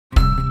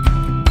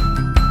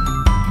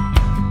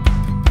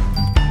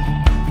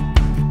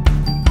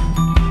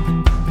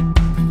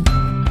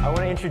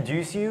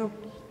introduce you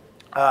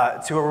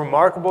to a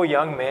remarkable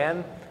young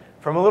man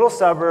from a little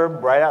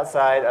suburb right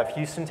outside of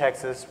Houston,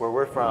 Texas, where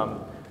we're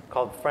from,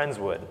 called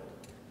Friendswood.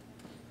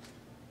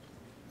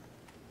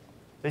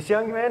 This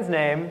young man's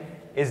name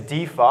is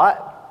Dee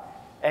Fott,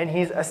 and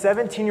he's a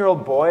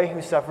 17-year-old boy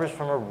who suffers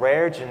from a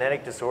rare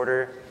genetic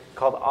disorder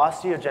called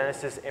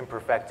osteogenesis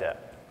imperfecta,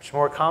 which is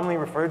more commonly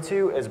referred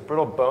to as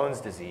brittle bones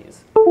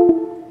disease.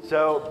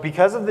 So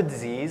because of the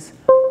disease,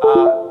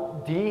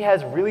 Dee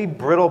has really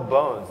brittle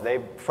bones.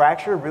 They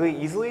fracture really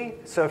easily,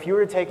 so if you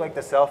were to take like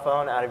the cell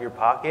phone out of your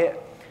pocket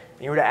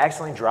and you were to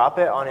accidentally drop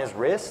it on his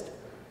wrist,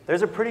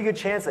 there's a pretty good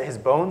chance that his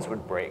bones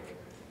would break.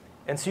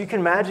 And so you can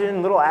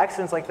imagine little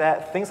accidents like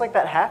that, things like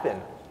that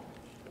happen.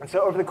 And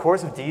so over the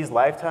course of Dee's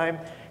lifetime,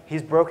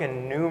 he's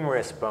broken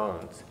numerous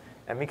bones.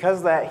 And because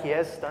of that, he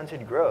has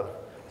stunted growth.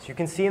 So you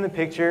can see in the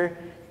picture,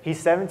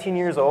 he's 17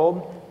 years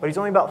old, but he's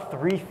only about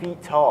 3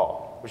 feet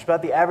tall, which is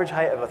about the average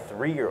height of a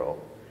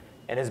 3-year-old.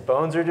 And his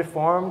bones are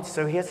deformed,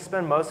 so he has to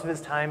spend most of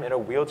his time in a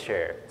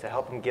wheelchair to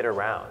help him get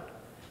around.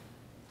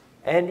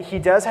 And he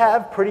does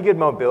have pretty good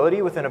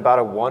mobility within about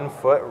a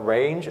 1-foot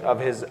range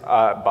of his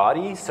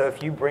body. So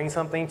if you bring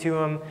something to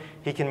him,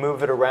 he can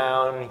move it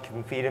around, he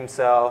can feed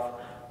himself,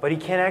 but he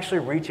can't actually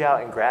reach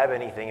out and grab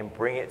anything and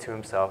bring it to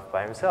himself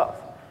by himself.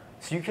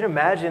 So you can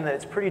imagine that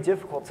it's pretty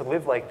difficult to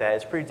live like that.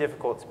 It's pretty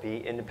difficult to be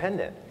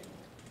independent.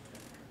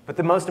 But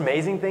the most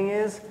amazing thing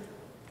is,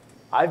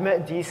 I've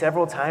met Dee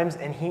several times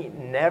and he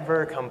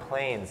never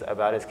complains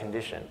about his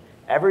condition.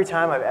 Every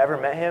time I've ever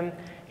met him,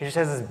 he just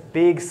has this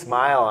big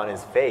smile on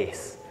his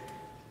face.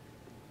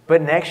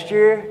 But next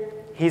year,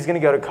 he's going to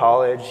go to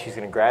college, he's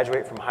going to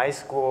graduate from high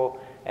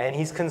school, and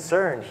he's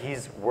concerned.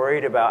 He's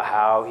worried about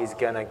how he's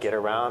going to get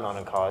around on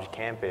a college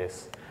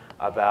campus,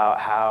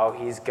 about how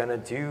he's going to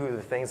do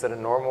the things that a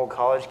normal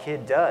college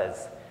kid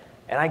does.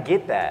 And I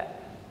get that.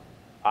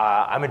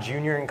 I'm a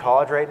junior in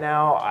college right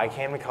now. I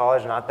came to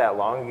college not that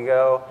long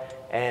ago,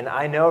 and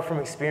I know from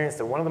experience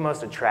that one of the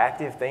most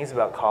attractive things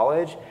about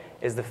college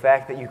is the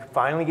fact that you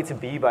finally get to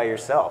be by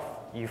yourself.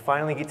 You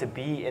finally get to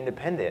be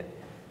independent.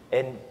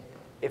 And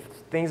if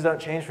things don't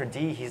change for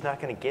Dee, he's not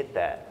going to get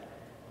that.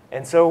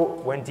 And so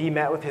when Dee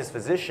met with his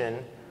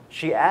physician,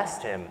 she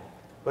asked him,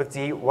 look,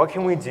 Dee, what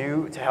can we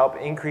do to help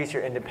increase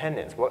your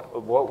independence?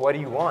 What do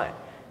you want?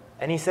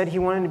 And he said he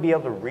wanted to be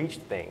able to reach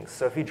things.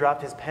 So if he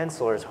dropped his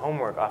pencil or his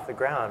homework off the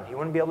ground, he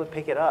wanted to be able to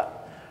pick it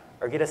up,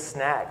 or get a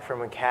snack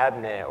from a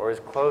cabinet, or his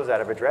clothes out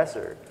of a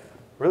dresser.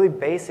 Really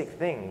basic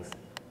things.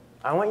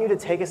 I want you to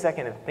take a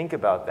second and think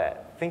about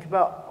that. Think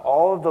about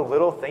all of the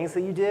little things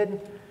that you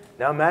did.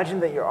 Now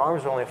imagine that your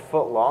arms were only a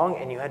foot long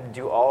and you had to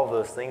do all of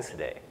those things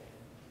today.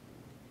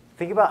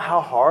 Think about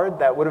how hard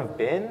that would have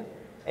been,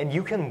 and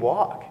you can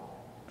walk.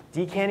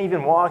 Dee can't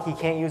even walk. He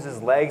can't use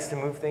his legs to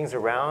move things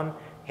around.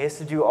 He has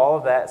to do all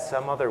of that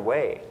some other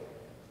way.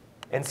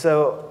 And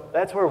so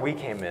that's where we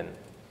came in.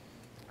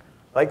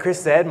 Like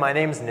Chris said, my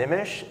name is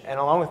Nimish, and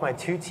along with my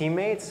 2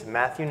 teammates,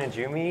 Matthew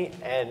Najumi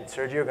and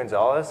Sergio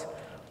Gonzalez,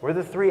 we're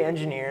the 3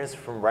 engineers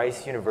from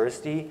Rice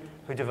University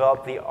who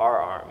developed the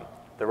R-Arm,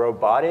 the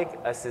Robotic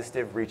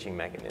Assistive Reaching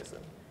Mechanism.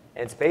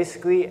 And it's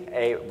basically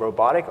a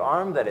robotic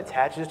arm that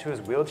attaches to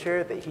his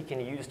wheelchair that he can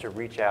use to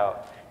reach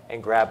out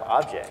and grab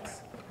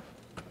objects.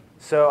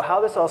 So how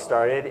this all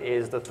started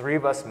is the 3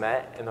 of us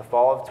met in the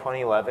fall of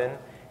 2011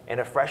 in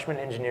a freshman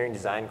engineering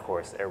design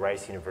course at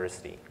Rice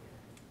University.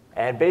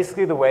 And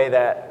basically the way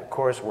that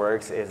course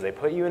works is they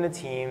put you into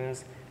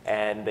teams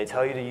and they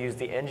tell you to use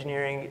the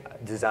engineering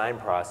design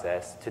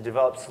process to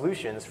develop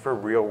solutions for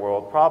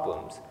real-world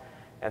problems.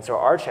 And so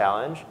our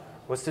challenge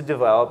was to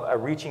develop a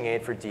reaching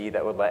aid for Dee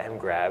that would let him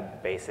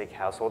grab basic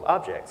household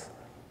objects.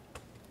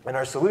 And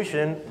our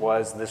solution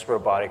was this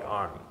robotic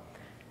arm.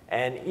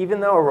 And even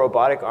though a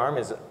robotic arm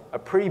is a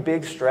pretty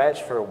big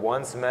stretch for a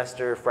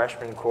 1-semester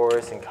freshman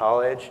course in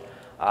college,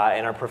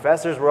 and our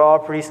professors were all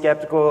pretty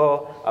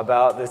skeptical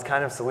about this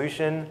kind of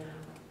solution,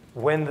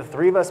 when the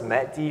 3 of us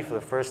met Dee for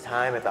the first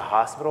time at the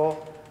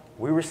hospital,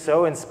 we were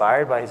so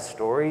inspired by his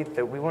story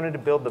that we wanted to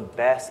build the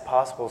best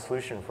possible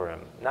solution for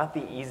him, not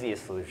the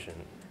easiest solution.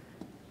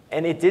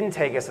 And it didn't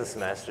take us a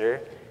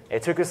semester.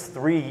 It took us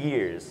 3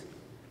 years,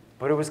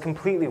 but it was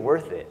completely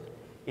worth it.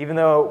 Even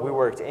though we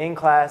worked in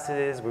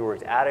classes, we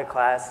worked out of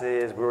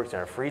classes, we worked in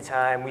our free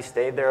time, we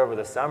stayed there over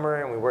the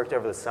summer and we worked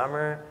over the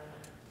summer.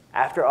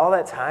 After all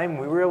that time,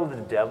 we were able to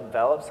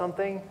develop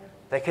something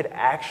that could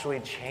actually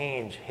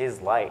change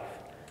his life.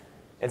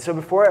 And so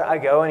before I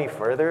go any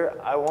further,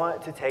 I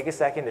want to take a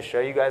second to show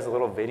you guys a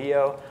little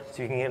video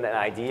so you can get an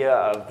idea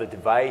of the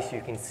device,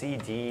 you can see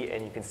Dee,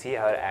 and you can see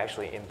how it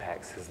actually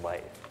impacts his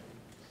life.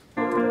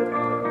 So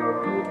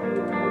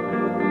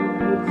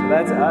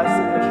that's us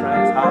at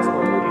Shriners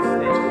Hospital in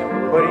Houston, and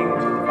we're putting the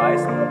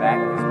device on the back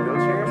of his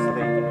wheelchair so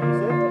that he can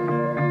use it.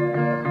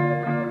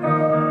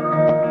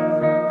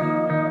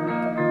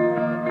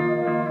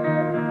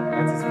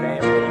 That's his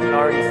family. You can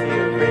already see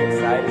they're pretty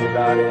excited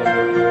about it.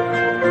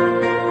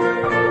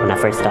 When I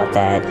first thought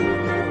that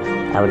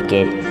I would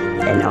get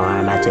an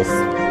arm, I just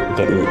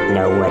didn't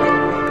know what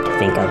to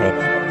think of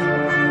it.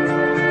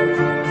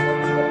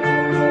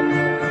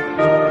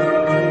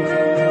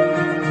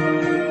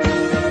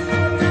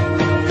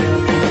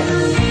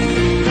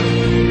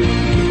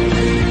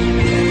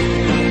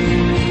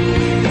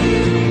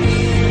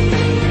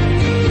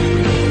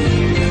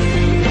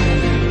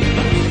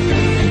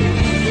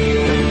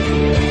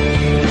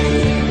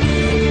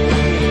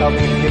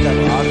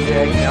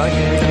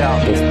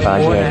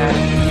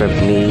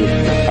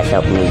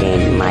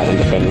 gained my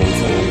independence,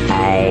 and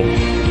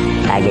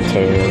I get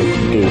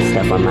to do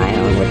stuff on my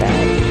own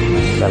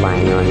without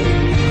relying on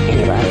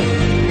anybody.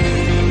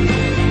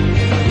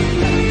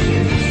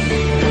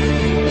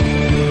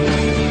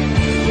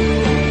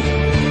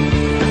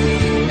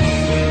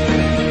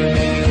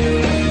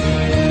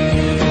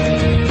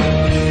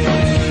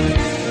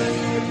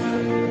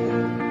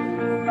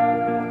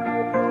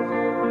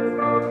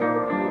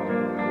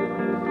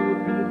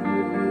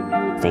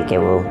 I think it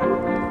will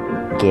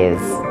give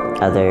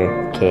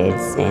other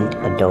kids and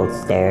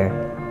adults their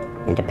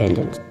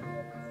independence.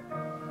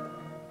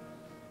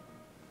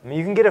 I mean,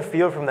 you can get a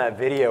feel from that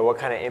video what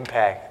kind of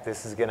impact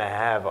this is going to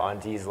have on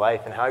Dee's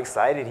life and how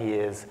excited he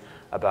is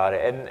about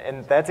it.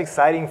 And that's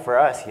exciting for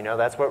us, you know,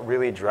 that's what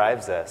really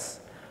drives us.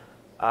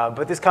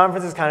 But this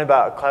conference is kind of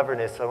about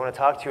cleverness, so I want to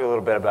talk to you a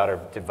little bit about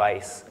our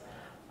device.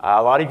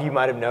 A lot of you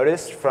might have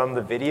noticed from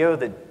the video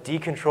that Dee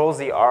controls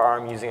the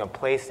R-arm using a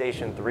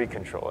PlayStation 3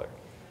 controller.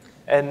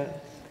 And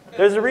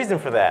there's a reason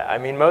for that. I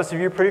mean, most of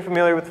you are pretty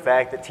familiar with the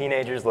fact that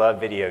teenagers love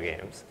video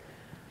games.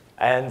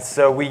 And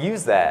so we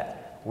use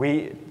that.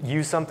 We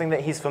use something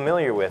that he's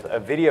familiar with,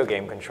 a video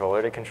game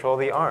controller, to control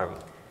the arm.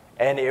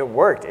 And it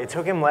worked. It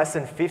took him less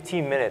than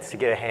 15 minutes to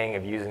get a hang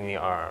of using the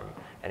arm.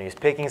 And he was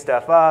picking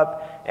stuff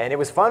up, and it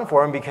was fun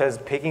for him because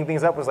picking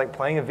things up was like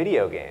playing a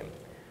video game.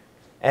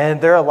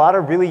 And there are a lot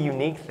of really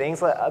unique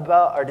things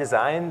about our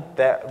design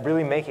that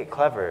really make it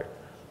clever.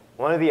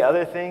 One of the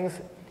other things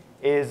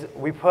is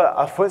we put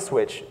a foot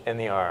switch in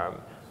the arm.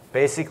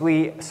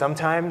 Basically,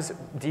 sometimes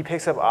Dee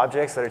picks up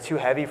objects that are too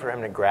heavy for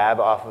him to grab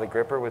off of the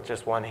gripper with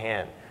just one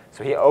hand.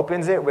 So he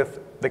opens it with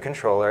the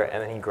controller,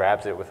 and then he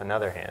grabs it with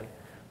another hand.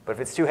 But if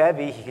it's too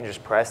heavy, he can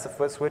just press the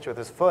foot switch with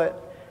his foot,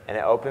 and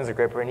it opens the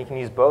gripper, and he can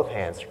use both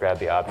hands to grab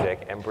the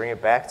object and bring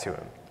it back to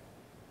him.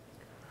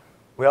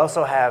 We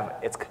also have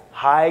its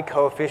high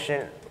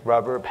coefficient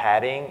rubber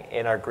padding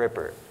in our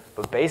gripper.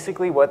 But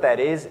basically what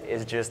that is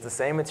just the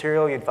same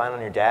material you'd find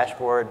on your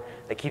dashboard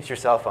that keeps your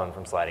cell phone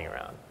from sliding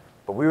around.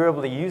 But we were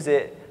able to use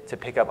it to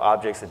pick up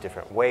objects of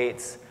different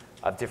weights,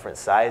 of different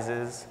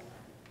sizes.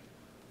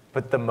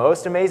 But the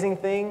most amazing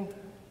thing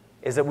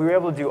is that we were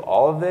able to do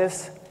all of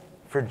this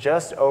for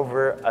just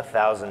over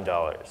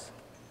 $1,000.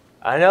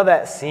 I know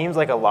that seems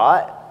like a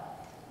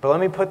lot, but let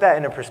me put that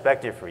into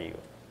perspective for you.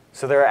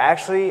 So there are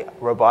actually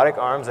robotic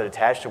arms that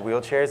attach to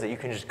wheelchairs that you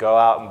can just go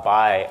out and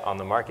buy on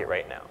the market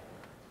right now.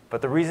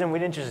 But the reason we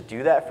didn't just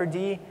do that for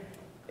Dee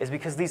is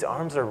because these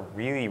arms are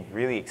really,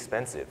 really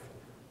expensive.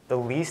 The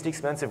least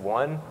expensive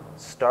one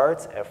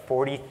starts at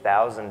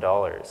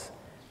 $40,000.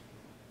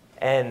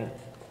 And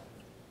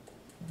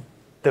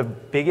the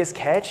biggest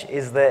catch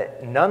is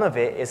that none of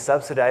it is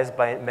subsidized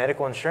by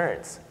medical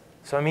insurance.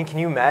 So I mean, can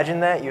you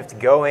imagine that? You have to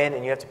go in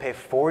and you have to pay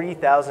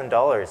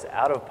 $40,000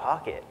 out of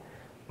pocket.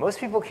 Most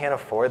people can't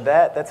afford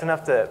that. That's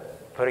enough to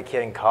put a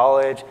kid in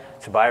college,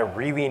 to buy a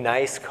really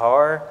nice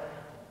car.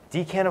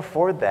 Dee can't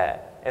afford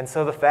that. And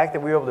so the fact that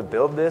we were able to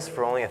build this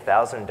for only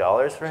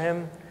 $1,000 for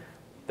him,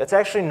 that's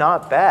actually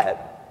not bad.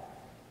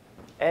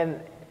 And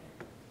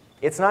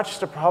it's not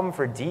just a problem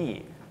for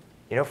Dee.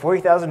 You know,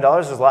 $40,000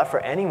 is a lot for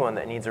anyone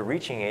that needs a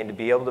reaching aid to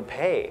be able to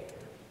pay.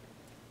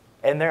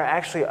 And there are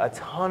actually a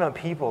ton of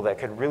people that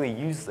could really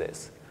use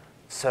this.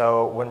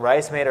 So when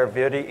Rice made our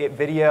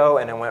video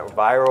and it went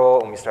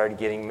viral and we started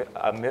getting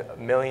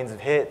millions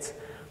of hits,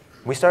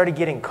 we started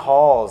getting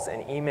calls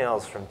and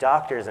emails from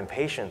doctors and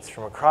patients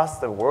from across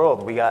the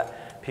world. We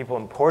got people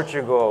in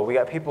Portugal. We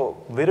got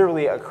people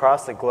literally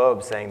across the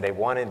globe saying they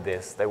wanted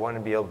this. They wanted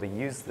to be able to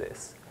use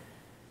this.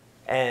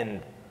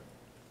 And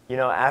you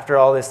know, after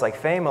all this like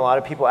fame, a lot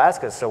of people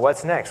ask us, so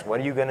what's next? What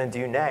are you going to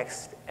do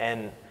next?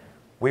 And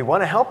we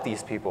want to help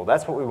these people.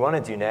 That's what we want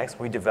to do next.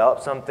 We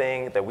develop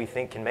something that we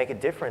think can make a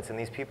difference in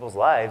these people's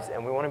lives,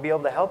 and we want to be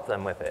able to help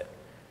them with it.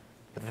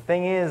 But the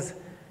thing is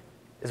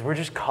we're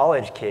just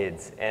college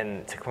kids,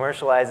 and to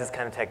commercialize this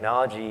kind of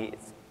technology,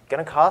 it's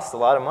going to cost a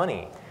lot of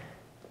money.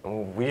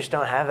 We just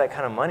don't have that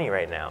kind of money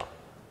right now.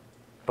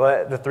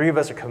 But the three of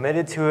us are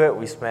committed to it.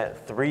 We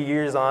spent 3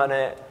 years on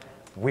it.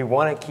 We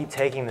want to keep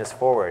taking this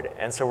forward,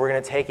 and so we're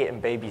going to take it in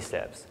baby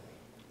steps.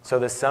 So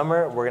this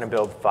summer, we're going to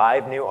build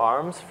 5 new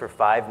arms for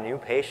 5 new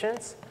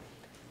patients,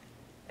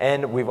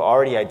 and we've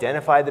already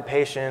identified the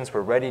patients.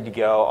 We're ready to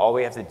go. All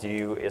we have to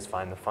do is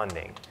find the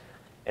funding.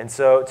 And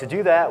so to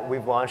do that,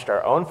 we've launched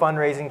our own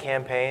fundraising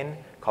campaign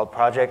called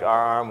Project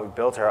R-Arm. We've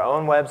built our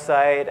own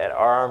website at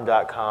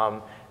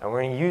rarm.com, and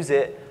we're going to use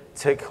it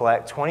to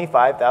collect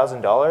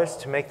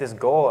 $25,000 to make this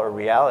goal a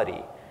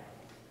reality.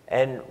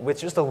 And with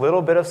just a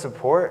little bit of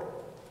support,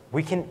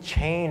 we can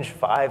change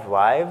 5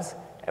 lives,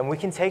 and we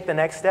can take the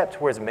next step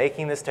towards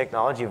making this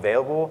technology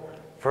available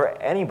for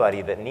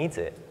anybody that needs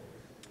it.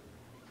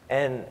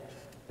 And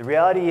the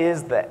reality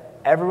is that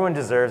everyone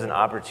deserves an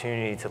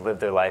opportunity to live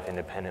their life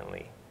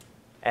independently.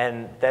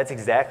 And that's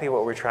exactly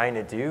what we're trying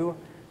to do,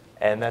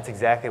 and that's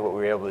exactly what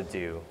we were able to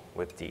do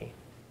with Dee.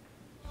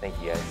 Thank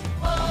you,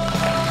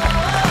 guys.